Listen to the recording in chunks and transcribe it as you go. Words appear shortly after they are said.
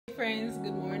friends,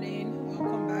 good morning.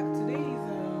 Welcome back. Today is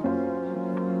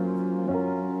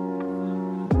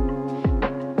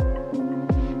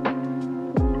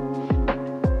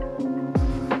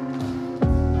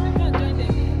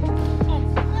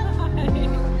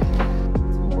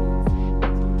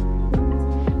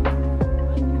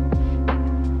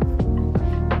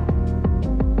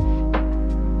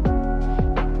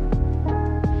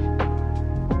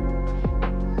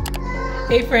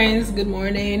Hey friends, good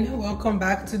morning. Welcome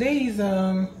back. Today is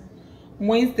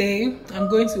Wednesday. I'm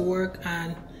going to work.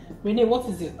 And Renee, what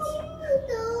is it?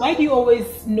 Why do you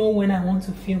always know when I want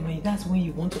to film it? That's when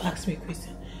you want to ask me a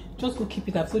question. Just go keep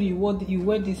it up. So you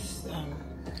wear this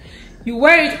you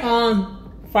wear it on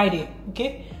Friday,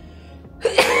 okay?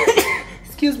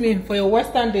 Excuse me, for your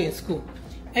Western day in school.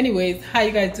 Anyways, how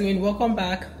you guys doing? Welcome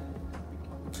back.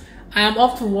 I am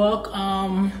off to work.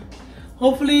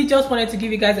 Hopefully, just wanted to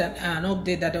give you guys an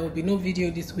update that there will be no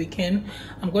video this weekend.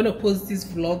 I'm going to post this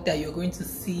vlog that you're going to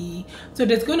see. So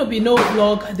there's going to be no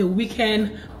vlog the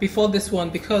weekend before this one,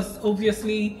 because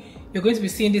obviously you're going to be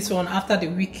seeing this one after the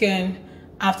weekend,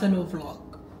 after no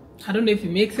vlog. I don't know if it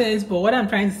makes sense, but what I'm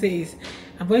trying to say is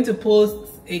I'm going to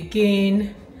post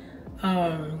again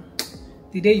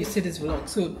the day you see this vlog.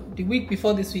 So the week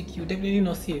before this week, you definitely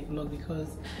not see a vlog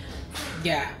because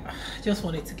yeah, I just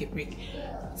wanted to take a break.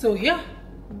 So yeah,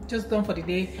 just done for the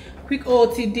day. Quick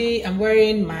OOTD. I'm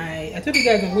wearing my, I told you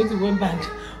guys I'm going to wear band,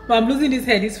 but I'm losing this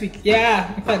hair this week.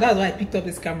 Yeah, in fact that's why I picked up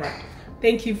this camera.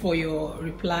 Thank you for your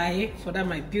reply for that,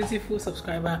 my beautiful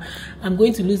subscriber. I'm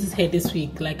going to lose this hair this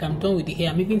week. Like, I'm done with the hair.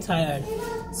 I'm even tired,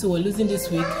 so we're losing this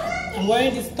week. I'm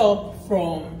wearing this top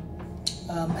from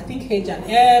I think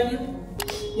H&M.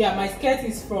 Yeah, my skirt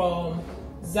is from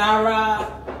Zara,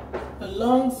 a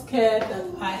long skirt that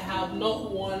I have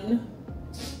not worn.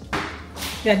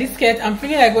 Yeah, this skirt, I'm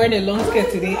feeling like wearing a long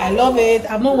skirt today. I love it.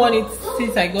 I've not worn it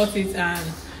since I got it,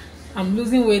 and I'm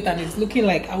losing weight and it's looking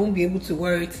like I won't be able to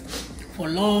wear it for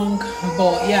long.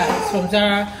 But yeah, it's from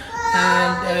Zara.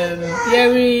 And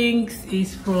earrings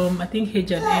is from I think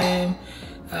H&M.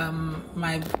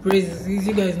 My braces,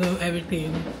 you guys know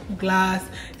everything. Glass,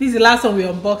 this is the last one we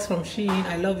unboxed from Shein.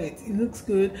 I love it. It looks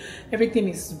good. Everything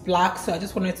is black, so I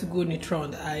just wanted to go neutral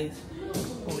on the eyes.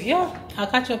 Oh yeah, I'll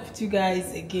catch up with you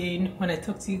guys again when I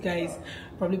talk to you guys,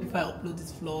 probably before I upload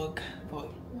this vlog. But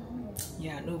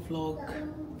yeah, no vlog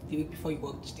the week before you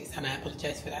watch this, and I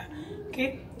apologize for that.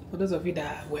 Okay, for those of you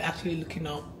that were actually looking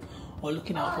up or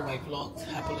looking out for my vlogs,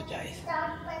 I apologize.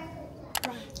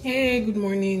 Hey, good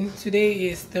morning. Today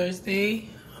is Thursday.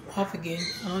 I'm off again,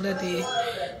 another day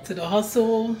to the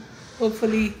hustle.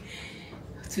 Hopefully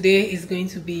today is going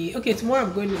to be okay. Tomorrow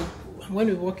I'm going to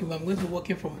be working, but I'm going to be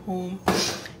working from home.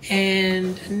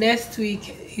 And next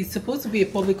week is supposed to be a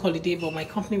public holiday, but my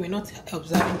company, we're not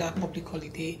observing that public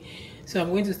holiday, so I'm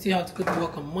going to still have to go to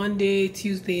work on Monday,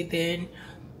 Tuesday. Then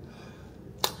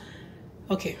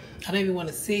okay, I don't even want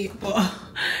to say it, but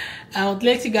I'll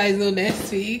let you guys know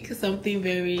next week. Something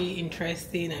very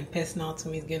interesting and personal to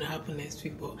me is going to happen next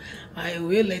week, but I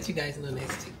will let you guys know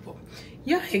next week. But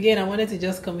yeah, again, I wanted to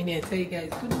just come in here and tell you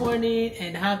guys good morning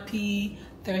and happy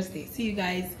Thursday. See you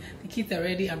guys. The kids are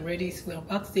ready. I'm ready. So we're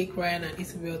about to take Ryan and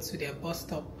Isabel to their bus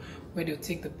stop where they'll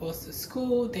take the bus to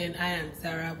school. Then I and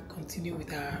Zara will continue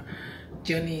with our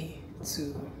journey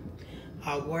to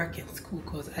our work and school,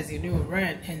 because as you know,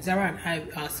 Ryan and Zara and I,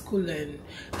 our school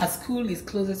is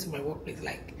closer to my workplace,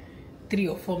 like 3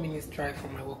 or 4 minutes drive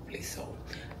from my workplace. So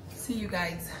see you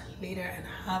guys later and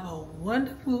have a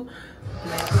wonderful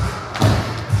life.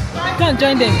 Come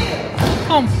join them.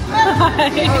 Come.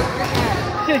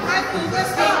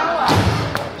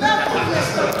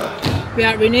 We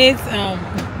are at Renee's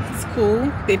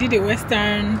school. They did a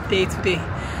Western day today.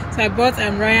 So I brought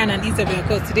Ryan and Isabel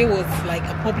because today was like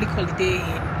a public holiday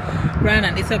in Ryan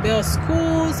and Isabel's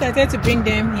school. So I tried to bring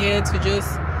them here to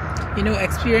just, you know,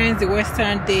 experience the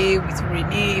Western day with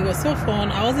Renee. It was so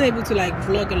fun. I wasn't able to like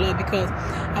vlog a lot because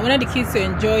I wanted the kids to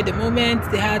enjoy the moment.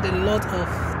 They had a lot of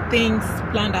things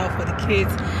planned out for the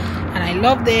kids, and I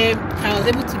love them. I was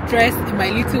able to dress in my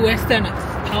little Western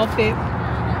outfit,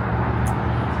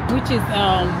 which is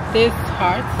this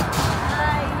heart.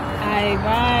 Hi,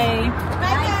 bye.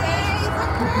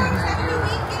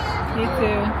 Me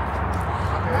too.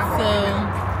 So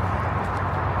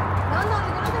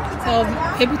I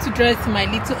was able to dress my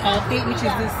little outfit, which is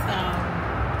this hat.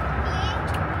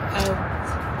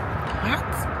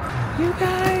 You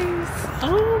guys,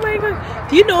 oh my god!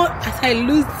 Do you know, as I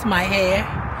lose my hair,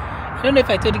 I don't know if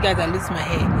I told you guys I lose my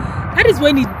hair. That is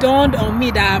when it dawned on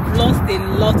me that I've lost a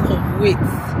lot of weight.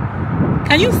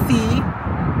 Can you see?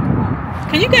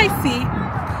 Can you guys see?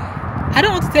 I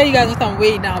don't want to tell you guys what I'm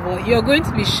weighing now, but you're going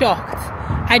to be shocked.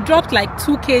 I dropped like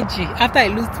 2 kg after I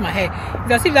loosed my hair.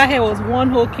 It's as if that hair was 1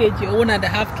 whole kg or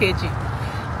 1.5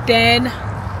 kg. Then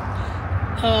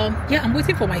yeah, I'm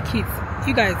waiting for my kids.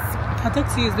 You guys, I'll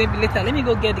talk to you maybe later. Let me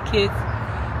go get the kids.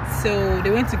 So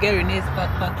they went to get Renee's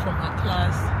backpack from her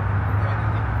class.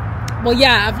 But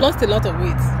yeah, I've lost a lot of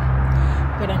weight,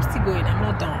 but I'm still going. I'm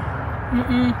not done.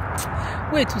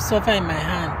 Way to suffer in my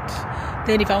hand.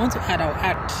 Then if I want to add, I'll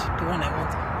add the one I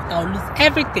want. I'll lose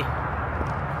everything.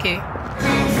 Okay.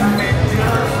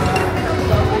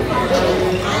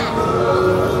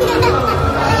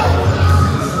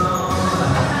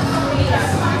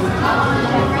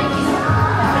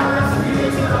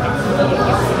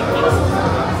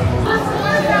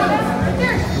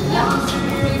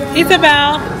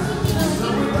 Isabel,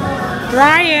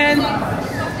 Ryan,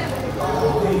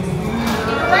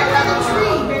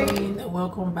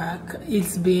 welcome back.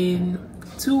 It's been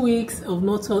 2 weeks of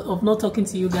not talking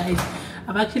to you guys.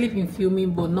 I've actually been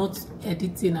filming but not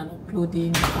editing and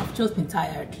uploading. I've just been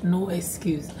tired. No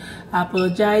excuse. I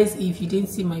apologize if you didn't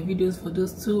see my videos for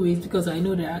those 2 weeks, because I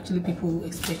know there are actually people who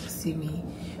expect to see me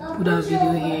put out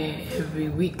video here every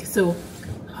week. So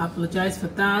I apologize for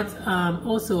that.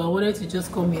 Also, I wanted to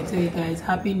just come here and tell you guys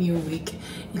happy new week.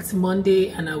 It's Monday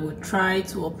and I will try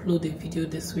to upload a video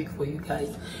this week for you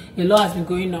guys. A lot has been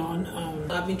going on.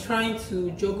 I've been trying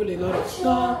to juggle a lot of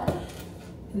stuff.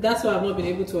 That's why I've not been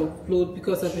able to upload,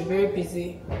 because I've been very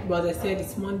busy. But as I said,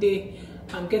 it's Monday.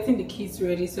 I'm getting the kids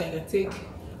ready so I can take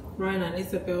Ryan and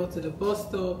Isabel to the bus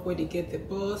stop where they get the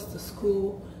bus to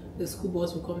school. The school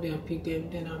bus will come there and pick them.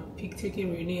 Then I'm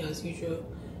taking Renee as usual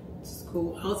to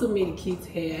school. I also made the kids'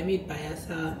 hair. I made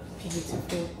Bayasa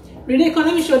beautiful. Renee, come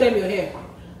let me show them your hair.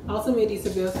 I also made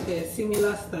Isabel's hair,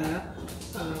 similar style.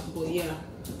 But yeah,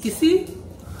 you see?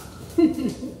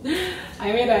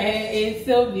 I made her hair. It's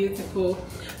so beautiful.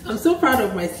 I'm so proud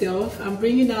of myself. I'm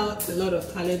bringing out a lot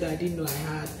of talent that I didn't know I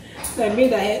had. So I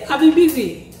made her hair. I've been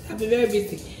busy. I've been very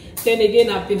busy. Then again,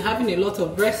 I've been having a lot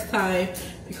of rest time,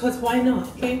 because why not?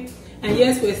 Okay. And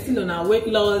yes, we're still on our weight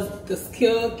loss. The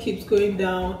scale keeps going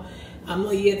down. I'm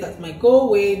not yet at my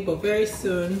goal weight, but very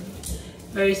soon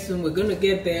we're gonna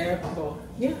get there. But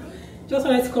yeah, just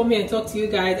wanted to come here and talk to you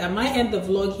guys. I might end the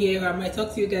vlog here, or I might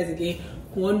talk to you guys again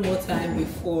one more time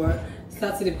before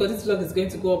Saturday, because this vlog is going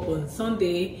to go up on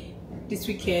Sunday this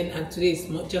weekend, and today is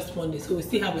not just Monday, so we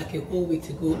still have like a whole week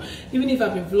to go. Even if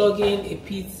I've been vlogging a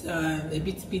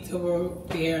bit over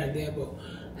there and there, but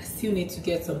I still need to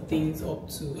get some things up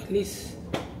to at least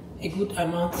a good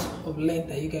amount of length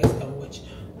that you guys can watch.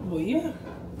 But yeah,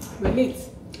 we're late.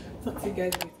 Talk to you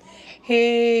guys later.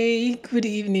 Hey, good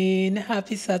evening.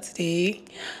 Happy Saturday.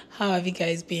 How have you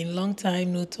guys been? Long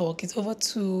time no talk. It's over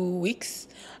 2 weeks.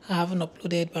 I haven't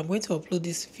uploaded, but I'm going to upload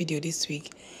this video this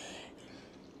week.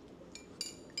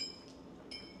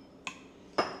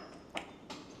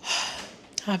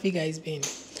 How have you guys been?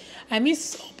 I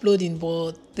miss uploading,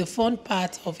 but the fun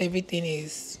part of everything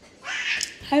is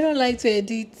I don't like to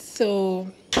edit,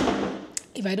 so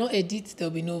if I don't edit,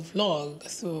 there'll be no vlog.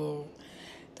 So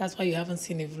that's why you haven't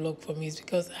seen a vlog from me, is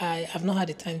because I have not had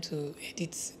the time to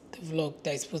edit the vlog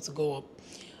that is supposed to go up.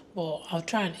 But I'll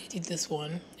try and edit this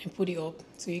one and put it up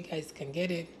so you guys can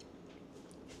get it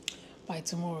by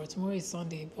tomorrow. Tomorrow is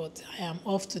Sunday, but I am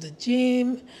off to the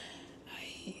gym.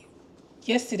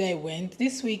 Yesterday I went.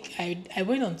 This week I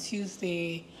went on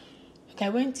Tuesday. Okay, I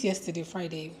went yesterday,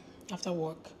 Friday, after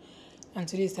work. And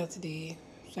today is Saturday.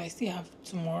 So I still have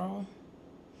tomorrow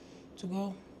to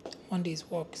go. Monday's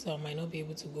work, so I might not be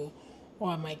able to go. Or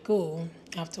I might go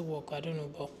after work. I don't know.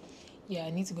 But yeah,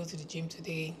 I need to go to the gym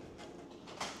today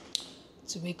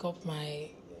to make up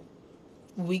my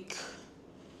week,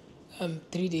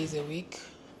 3 days a week.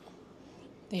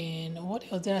 Then what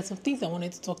else? There are some things I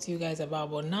wanted to talk to you guys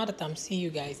about, but now that I'm seeing you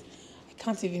guys, I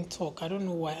can't even talk. I don't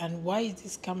know why. And why is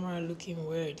this camera looking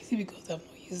weird? Is it because I've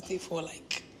not used it for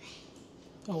like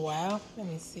a while? Let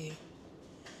me see.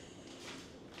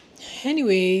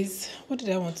 Anyways, what did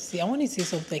I want to say? I wanted to say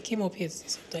something. I came up here to say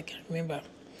something. I can't remember.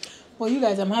 Well, you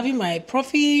guys, I'm having my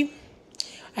Profi.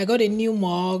 I got a new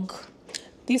mug.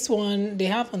 This one they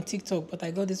have on TikTok, but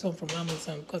I got this one from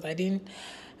Amazon because I didn't.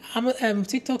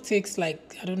 TikTok takes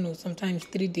like, I don't know, sometimes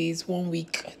 3 days, 1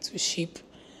 week to ship,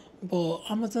 but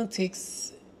Amazon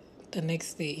takes the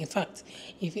next day. In fact,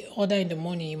 if you order in the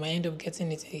morning, you might end up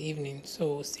getting it in the evening.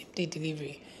 So same day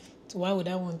delivery. So why would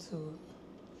I want to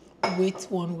wait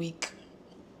 1 week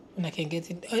when I can get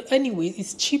it? Anyway,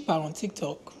 it's cheaper on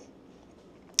TikTok,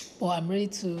 but I'm ready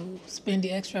to spend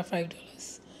the extra $5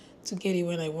 to get it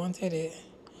when I wanted it,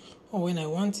 or when I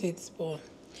want it. But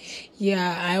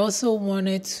Yeah, I also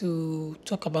wanted to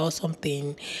talk about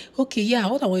something. Okay, yeah,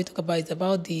 what I want to talk about is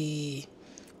about the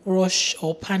rush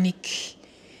or panic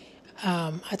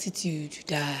attitude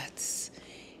that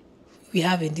we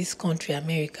have in this country,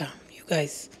 America, you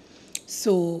guys.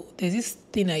 So there's this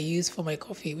thing I use for my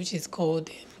coffee, which is called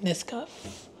Nescafe.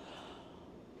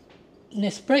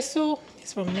 Nespresso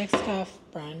is from Nescafe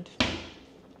brand.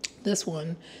 This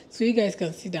one, so you guys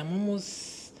can see that I'm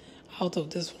almost out of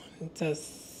this one. It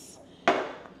has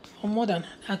more than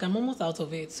like I'm almost out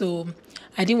of it. So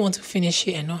I didn't want to finish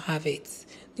it and not have it.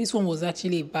 This one was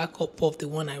actually a backup of the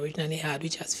one I originally had,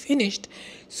 which has finished.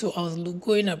 So I was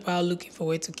going about looking for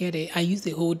where to get it. I used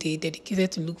the whole day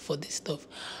dedicated to look for this stuff.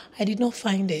 I did not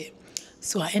find it.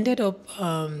 So I ended up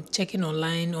checking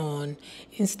online on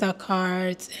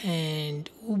Instacart and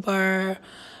Uber,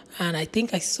 and I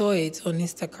think I saw it on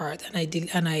Instacart,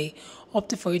 and I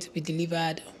opted for it to be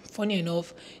delivered. Funny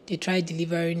enough, they tried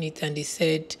delivering it, and they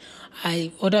said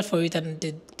I ordered for it, and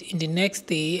in the next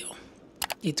day,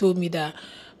 they told me that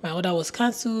my order was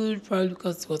cancelled, probably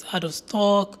because it was out of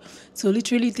stock. So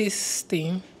literally, this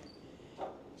thing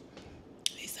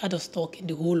is out of stock in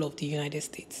the whole of the United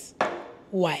States.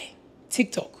 Why?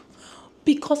 TikTok.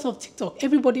 Because of TikTok,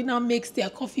 everybody now makes their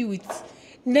coffee with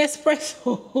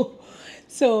Nespresso.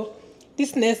 So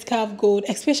this Nescafe Gold,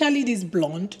 especially this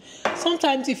blonde,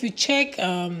 sometimes if you check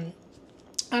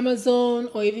Amazon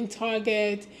or even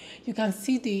Target, you can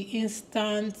see the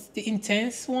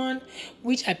intense one,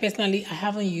 which I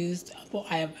haven't used, but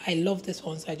I love this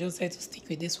one, so I just said to stick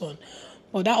with this one.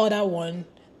 But that other one,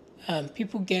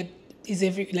 people get is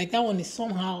like that one is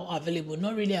somehow available,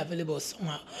 not really available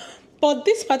somehow. But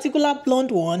this particular blonde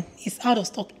one is out of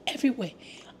stock everywhere.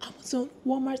 Amazon,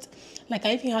 Walmart. Like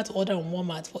I even had to order on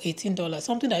Walmart for $18.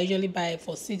 Something that I usually buy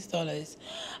for $6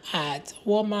 at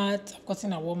Walmart. I've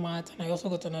gotten at Walmart, and I also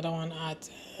got another one at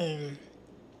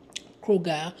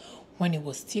Kroger when it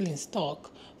was still in stock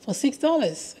for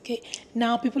 $6. Okay,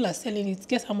 now people are selling it.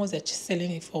 Guess how much they're selling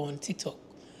it for on TikTok?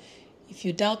 If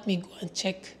you doubt me, go and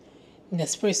check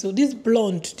Nespresso. This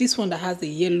blonde, this one that has the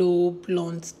yellow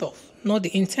blonde stuff, not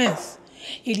the intense.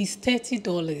 It is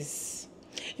 $30.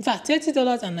 In fact,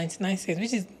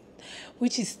 $30.99,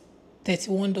 which is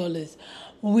 $31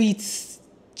 with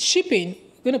shipping.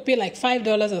 You're gonna pay like $5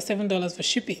 or $7 for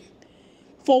shipping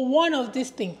for one of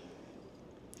this thing.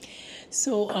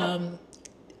 So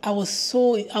I was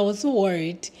so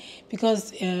worried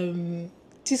because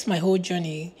this is my whole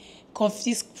journey.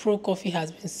 This pro coffee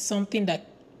has been something that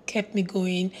kept me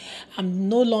going. I'm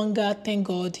no longer, thank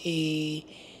God, a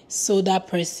soda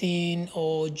person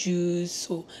or juice.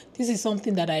 So this is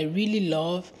something that I really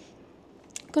love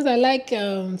because I like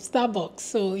Starbucks.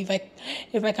 So if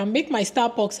I can make my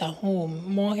Starbucks at home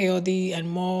more healthy and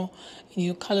more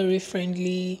calorie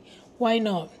friendly, why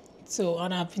not? So,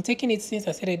 and I've been taking it since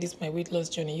I started my weight loss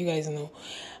journey, you guys know,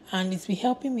 and it's been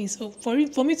helping me. So for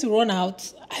me to run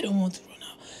out, I don't want to run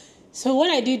out. So what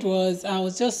I did was I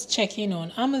was just checking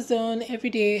on Amazon every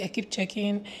day. I keep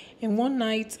checking, and one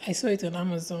night I saw it on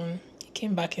Amazon. It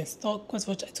came back in stock because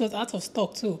it was out of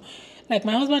stock too. Like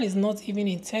my husband is not even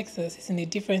in Texas; he's in a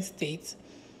different state.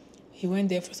 He went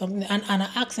there for something, and I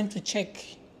asked him to check.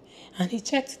 And he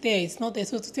checked there, it's not there.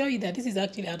 So to tell you that this is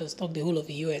actually out of stock the whole of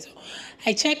the US.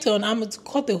 I checked on Amazon to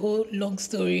cut the whole long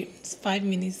story, it's 5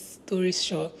 minutes story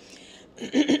short.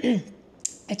 I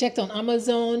checked on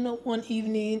Amazon one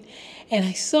evening and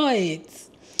I saw it.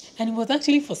 And it was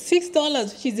actually for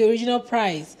 $6, which is the original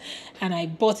price. And I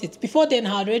bought it. Before then,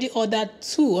 I had already ordered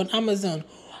 2 on Amazon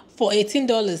for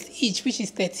 $18 each, which is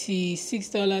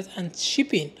 $36 and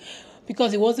shipping.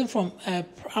 Because it wasn't from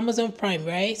Amazon Prime,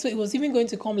 right? So it was even going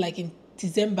to come like in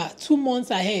December, 2 months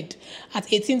ahead at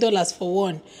 $18 for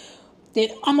one. Then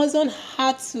Amazon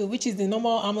had to, which is the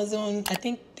normal Amazon, I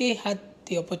think they had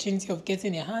the opportunity of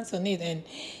getting their hands on it and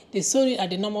they sold it at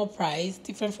the normal price,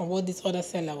 different from what this other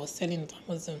seller was selling at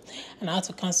Amazon. And I had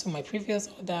to cancel my previous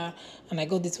order and I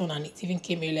got this one and it even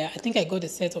came earlier. I think I got a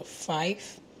set of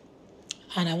 5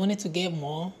 and I wanted to get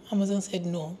more. Amazon said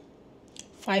no.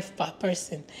 5 per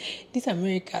person. This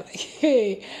America, like,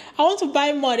 hey, I want to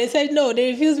buy more. They said no,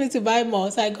 they refused me to buy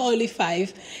more. So I got only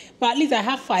 5. But at least I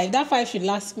have 5. That 5 should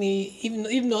last me,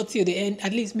 even not till the end,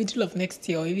 at least middle of next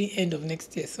year or even end of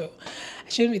next year. So I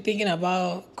shouldn't be thinking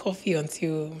about coffee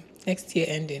until next year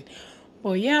ending.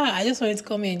 But yeah, I just wanted to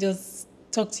come in and just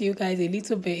talk to you guys a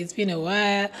little bit. It's been a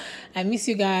while. I miss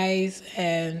you guys.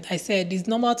 And I said it's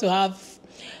normal to have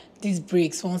these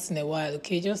breaks once in a while,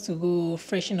 okay, just to go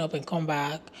freshen up and come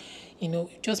back.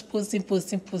 Just posting.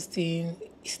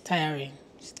 It's tiring.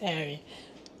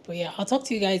 But yeah, I'll talk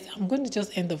to you guys. I'm going to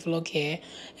just end the vlog here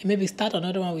and maybe start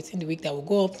another one within the week that will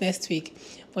go up next week.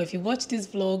 But if you watch this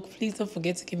vlog, please don't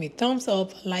forget to give me a thumbs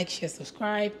up, like, share,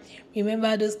 subscribe.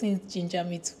 Remember, those things ginger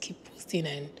me to keep posting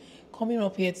and coming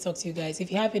up here to talk to you guys. If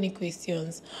you have any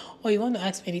questions or you want to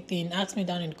ask me anything, ask me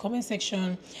down in the comment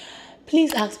section.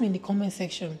 Please ask me in the comment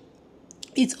section.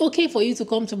 It's okay for you to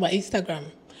come to my Instagram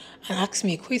and ask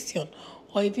me a question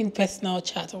or even personal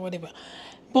chat or whatever.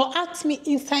 But ask me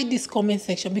inside this comment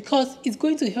section because it's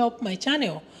going to help my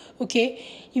channel,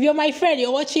 okay? If you're my friend,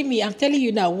 you're watching me, I'm telling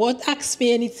you now, ask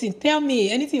me anything. Tell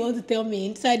me anything you want to tell me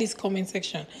inside this comment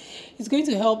section. It's going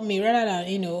to help me rather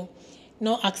than,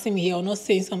 not asking me here or not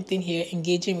saying something here,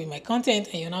 engaging with my content,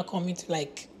 and you're not coming to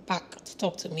back to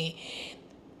talk to me.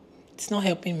 It's not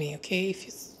helping me, okay? If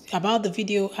it's about the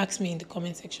video, ask me in the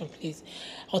comment section, please,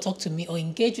 or talk to me or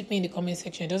engage with me in the comment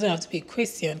section. It doesn't have to be a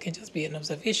question, it can just be an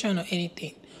observation or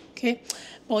anything, okay?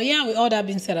 But yeah, with all that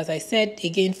being said, as I said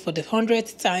again for the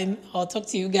 100th time, I'll talk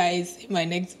to you guys in my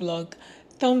next vlog.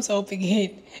 Thumbs up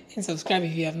again and subscribe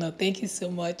if you have not. Thank you so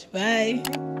much. Bye.